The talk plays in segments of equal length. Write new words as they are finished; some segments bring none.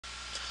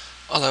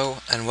Hello,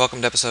 and welcome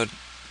to episode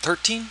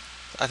 13?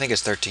 I think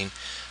it's 13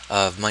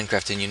 of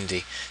Minecraft in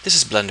Unity. This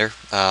is Blender.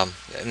 I'm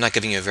not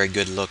giving you a very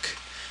good look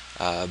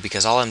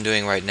because all I'm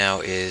doing right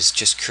now is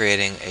just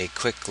creating a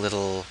quick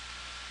little...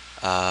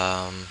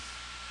 hold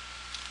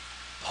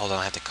on,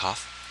 I have to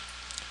cough.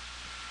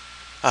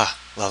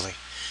 Lovely.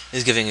 This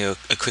is giving you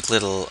a quick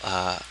little...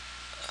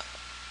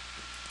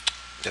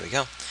 there we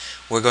go.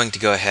 We're going to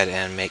go ahead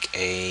and make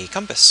a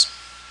compass.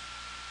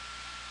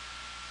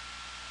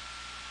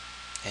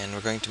 And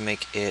we're going to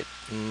make it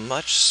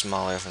much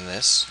smaller than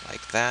this,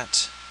 like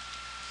that.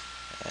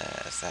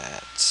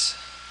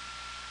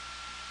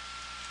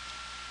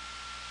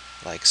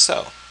 Like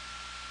so.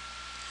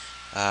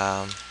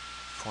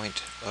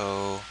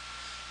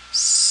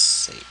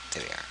 0.08,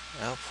 there we are.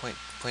 No,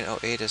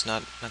 0.08 is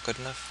not good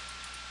enough.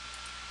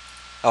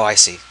 Oh, I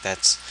see. I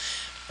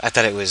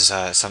thought it was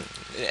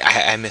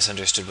I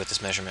misunderstood what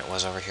this measurement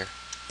was over here.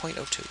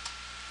 0.02.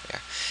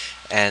 There.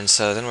 And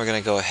so then we're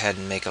going to go ahead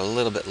and make it a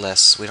little bit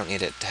less. We don't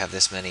need it to have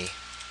this many.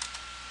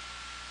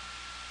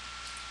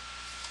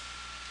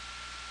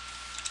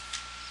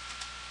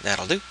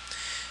 That'll do.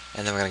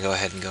 And then we're going to go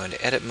ahead and go into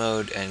edit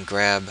mode and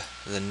grab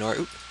the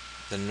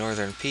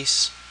northern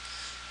piece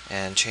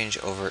and change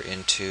over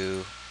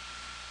into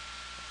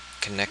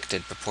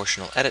connected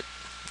proportional edit.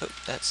 Oh,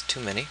 that's too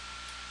many.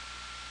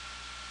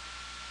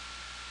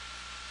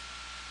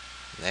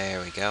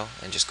 There we go.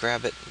 And just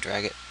grab it and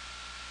drag it.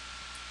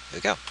 There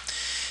we go.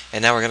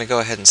 And now we're going to go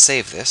ahead and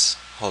save this.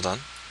 Hold on.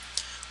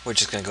 We're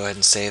just going to go ahead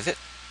and save it.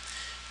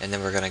 And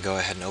then we're going to go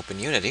ahead and open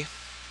Unity.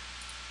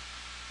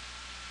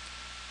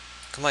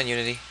 Come on,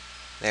 Unity.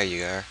 There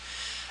you are.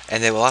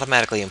 And they will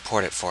automatically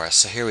import it for us.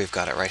 So here we've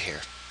got it right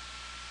here.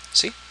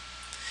 See?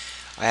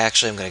 I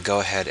actually am going to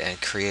go ahead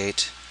and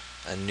create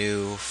a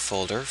new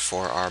folder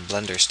for our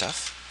Blender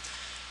stuff.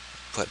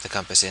 Put the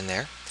compass in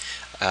there.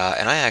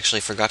 And I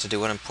actually forgot to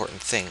do one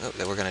important thing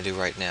that we're going to do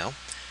right now.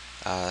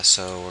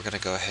 So we're going to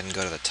go ahead and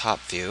go to the top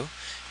view,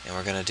 and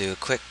we're going to do a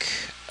quick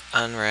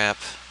unwrap.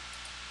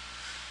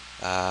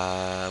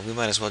 We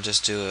might as well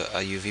just do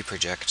a UV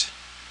project.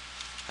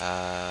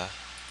 Well,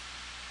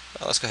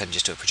 let's go ahead and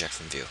just do a project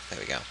from view. There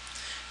we go.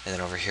 And then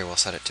over here we'll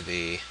set it to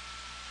be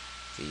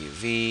the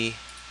UV,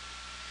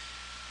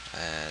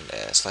 and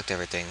select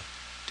everything.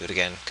 Do it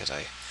again because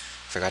I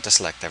forgot to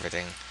select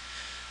everything.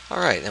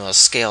 Alright, then we'll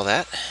scale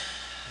that.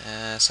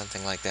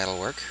 Something like that'll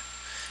work.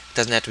 It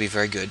doesn't have to be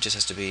very good, just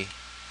has to be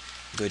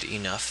good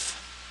enough.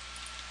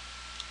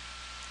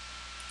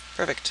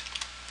 Perfect.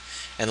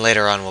 And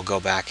later on we'll go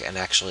back and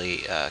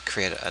actually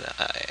create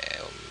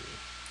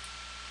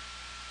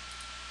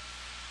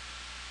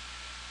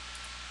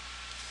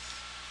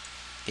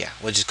yeah,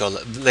 we'll just go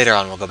later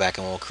on. We'll go back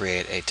and we'll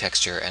create a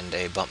texture and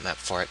a bump map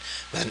for it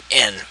with an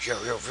N.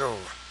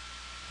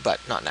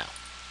 But not now.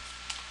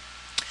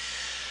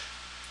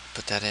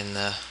 Put that in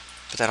the.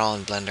 Put that all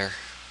in Blender.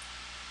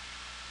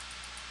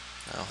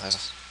 Oh,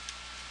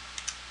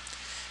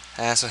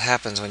 that's what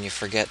happens when you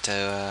forget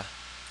to.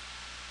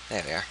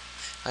 There we are.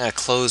 I'm going to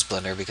close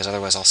Blender because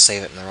otherwise I'll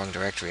save it in the wrong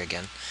directory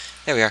again.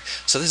 There we are.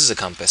 So this is a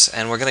compass,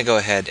 and we're going to go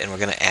ahead and we're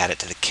going to add it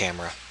to the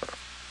camera.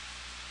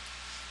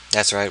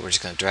 That's right. We're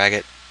just going to drag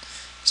it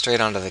straight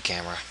onto the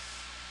camera.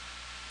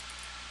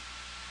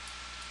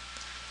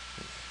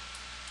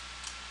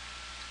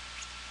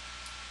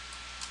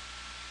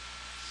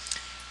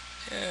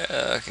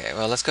 Okay,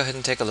 well, let's go ahead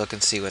and take a look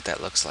and see what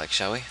that looks like,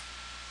 shall we?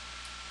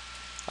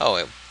 Oh,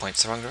 it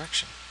points the wrong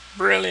direction.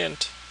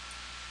 Brilliant!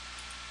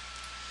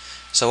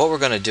 So what we're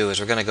going to do is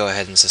we're going to go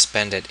ahead and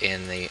suspend it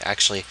in the...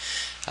 Actually,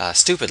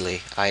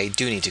 stupidly, I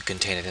do need to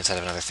contain it inside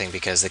of another thing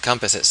because the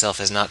compass itself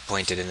is not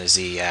pointed in the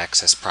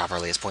z-axis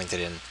properly. It's pointed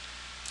in...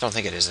 I don't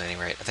think it is at any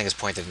rate. I think it's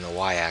pointed in the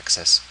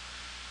y-axis.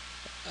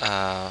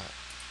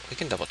 We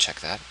can double check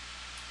that.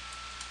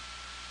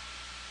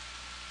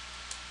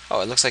 Oh,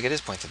 it looks like it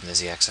is pointed in the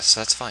z-axis, so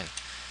that's fine.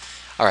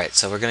 Alright,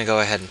 so we're going to go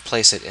ahead and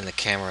place it in the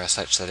camera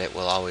such that it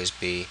will always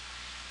be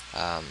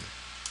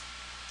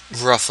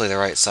roughly the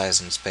right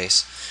size and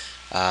space.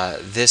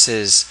 This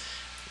is...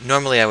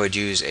 Normally I would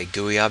use a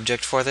GUI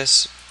object for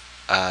this,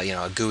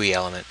 a GUI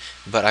element,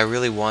 but I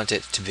really want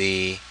it to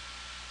be...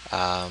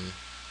 I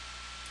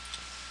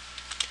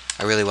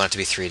really want it to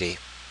be 3D.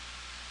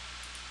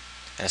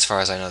 And as far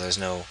as I know, there's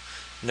no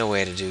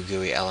way to do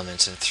GUI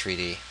elements in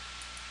 3D.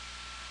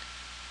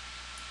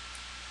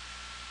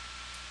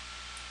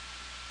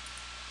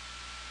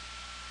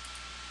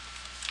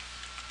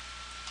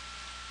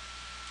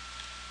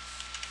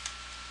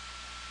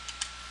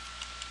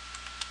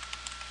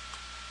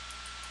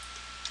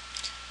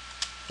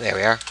 There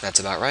we are. That's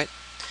about right.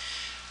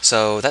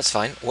 So that's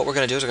fine. What we're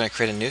going to do is we're going to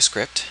create a new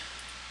script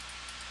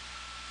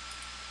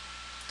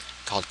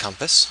called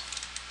compass.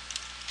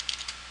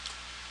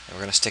 And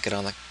we're going to stick it,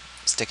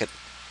 stick it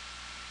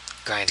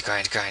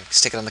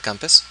on the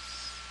compass.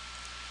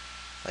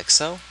 Like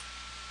so.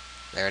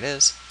 There it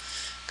is.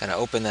 Going to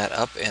open that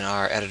up in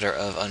our editor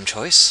of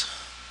unchoice.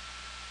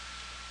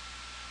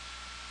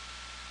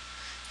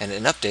 And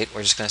in update,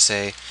 we're just going to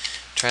say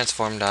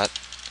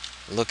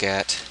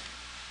transform.lookat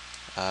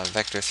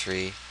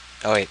vector3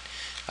 Oh wait,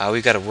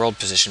 we've got a world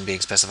position being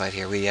specified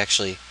here. We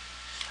actually,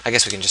 I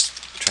guess we can just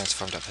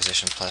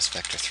transform.position plus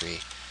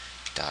vector3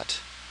 dot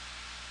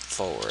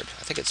forward.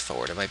 I think it's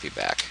forward, it might be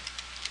back.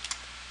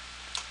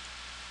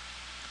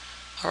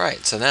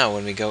 Alright, so now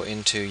when we go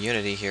into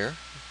Unity here,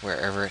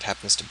 wherever it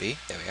happens to be,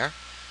 there we are,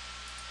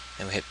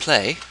 and we hit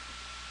play,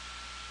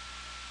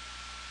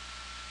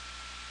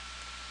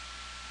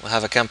 we'll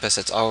have a compass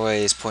that's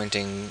always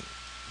pointing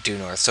due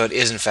north. So it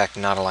is in fact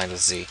not aligned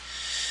with Z.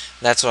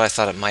 That's what I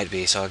thought it might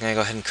be. So I'm going to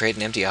go ahead and create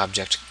an empty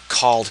object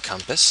called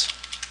compass.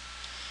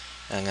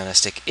 And I'm going to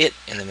stick it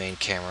in the main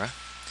camera.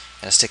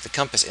 And I'll stick the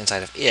compass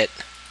inside of it.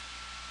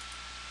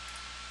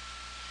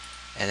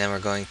 And then we're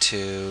going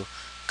to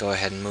go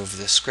ahead and move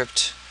the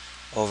script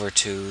over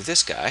to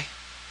this guy.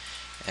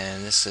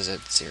 And this is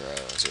at 0,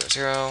 0,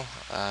 0.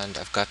 And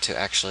I've got to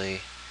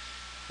actually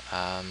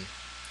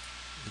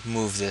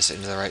move this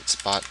into the right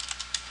spot.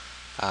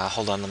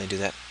 Hold on, let me do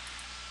that.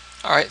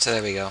 Alright, so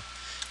there we go.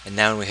 And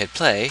now when we hit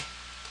play,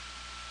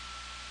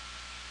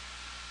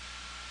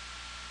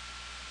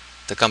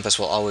 the compass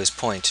will always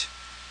point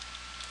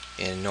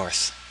in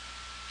north.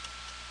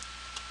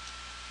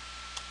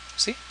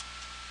 See?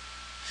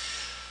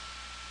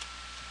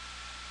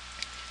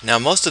 Now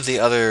most of the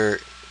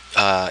other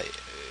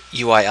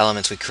UI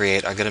elements we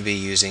create are going to be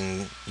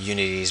using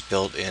Unity's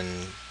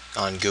built-in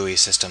on GUI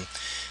system.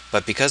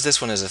 But because this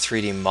one is a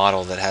 3D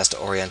model that has to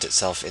orient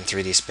itself in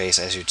 3D space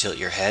as you tilt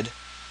your head,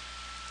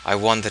 I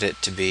wanted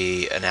it to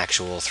be an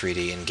actual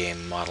 3D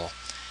in-game model.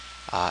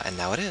 And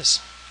now it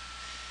is.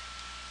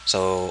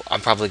 So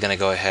I'm probably going to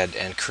go ahead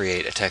and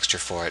create a texture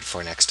for it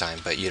for next time,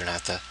 but you don't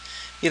have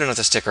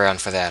to stick around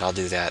for that. I'll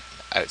do that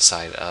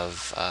outside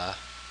of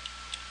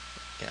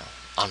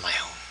on my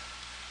own.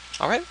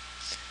 Alright,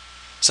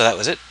 so that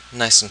was it,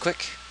 nice and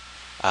quick.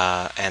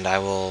 And I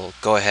will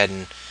go ahead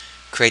and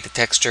create the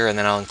texture, and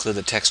then I'll include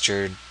the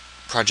textured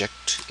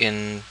project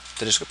in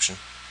the description.